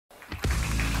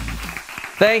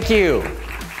Thank you.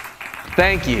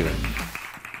 Thank you.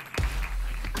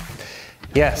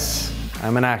 Yes,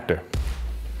 I'm an actor.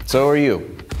 So are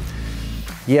you.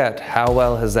 Yet, how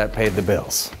well has that paid the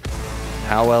bills?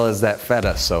 How well has that fed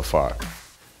us so far?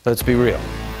 Let's be real.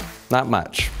 Not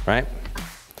much, right?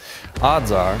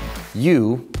 Odds are,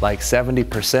 you, like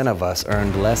 70% of us,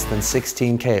 earned less than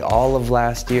 $16K all of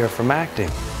last year from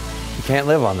acting. We can't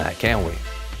live on that, can we?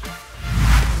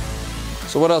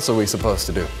 So what else are we supposed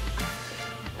to do?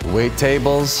 Wait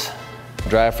tables,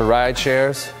 drive for ride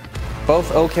shares,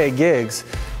 both okay gigs,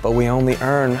 but we only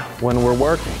earn when we're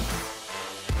working.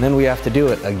 And then we have to do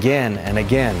it again and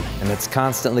again, and it's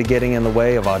constantly getting in the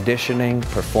way of auditioning,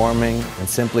 performing, and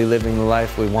simply living the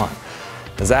life we want.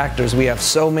 As actors, we have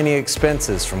so many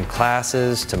expenses, from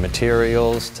classes to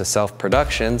materials to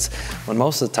self-productions, when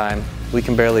most of the time we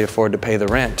can barely afford to pay the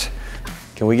rent.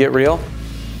 Can we get real?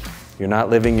 You're not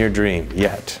living your dream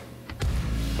yet,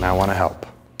 and I want to help.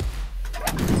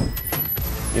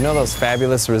 You know those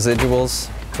fabulous residuals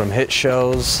from hit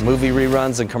shows, movie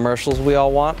reruns, and commercials we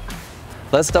all want?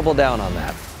 Let's double down on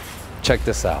that. Check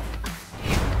this out.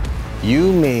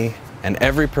 You, me, and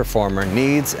every performer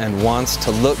needs and wants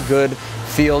to look good,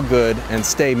 feel good, and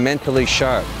stay mentally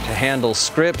sharp to handle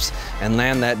scripts and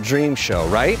land that dream show,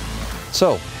 right?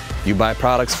 So, you buy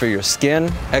products for your skin,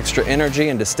 extra energy,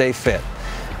 and to stay fit.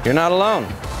 You're not alone.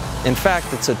 In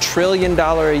fact, it's a $1 trillion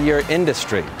a year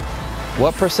industry.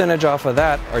 What percentage off of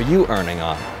that are you earning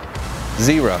on?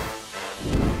 0.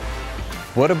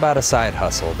 What about a side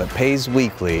hustle that pays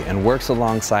weekly and works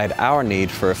alongside our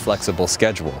need for a flexible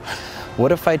schedule?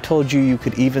 What if I told you you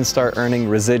could even start earning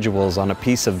residuals on a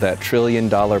piece of that $1 trillion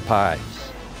pie?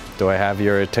 Do I have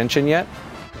your attention yet?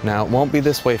 Now, it won't be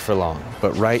this way for long,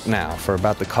 but right now, for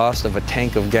about the cost of a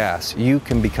tank of gas, you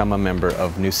can become a member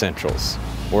of New Centrals.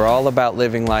 We're all about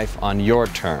living life on your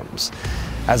terms.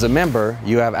 As a member,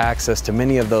 you have access to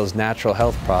many of those natural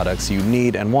health products you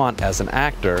need and want as an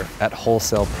actor at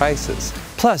wholesale prices.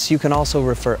 Plus, you can also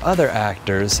refer other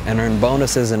actors and earn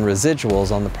bonuses and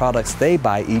residuals on the products they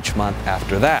buy each month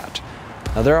after that.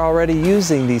 Now, they're already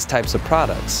using these types of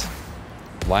products.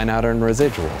 Why not earn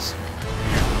residuals?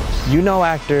 You know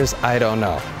actors I don't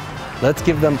know. Let's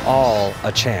give them all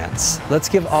a chance. Let's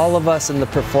give all of us in the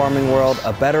performing world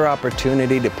a better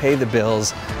opportunity to pay the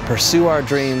bills, pursue our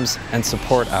dreams, and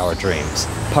support our dreams.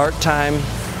 Part-time,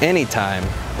 anytime,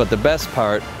 but the best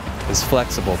part is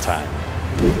flexible time.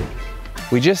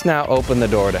 We just now opened the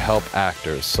door to help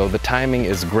actors, so the timing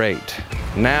is great.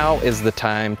 Now is the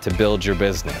time to build your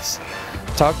business.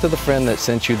 Talk to the friend that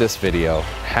sent you this video.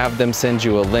 Have them send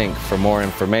you a link for more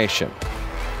information.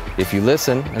 If you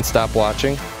listen and stop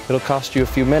watching, it'll cost you a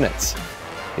few minutes.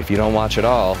 If you don't watch at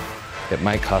all, it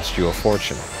might cost you a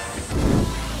fortune.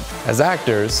 As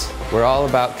actors, we're all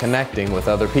about connecting with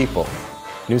other people.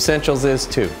 New Centrals is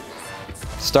too.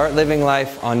 Start living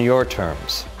life on your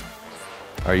terms.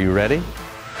 Are you ready?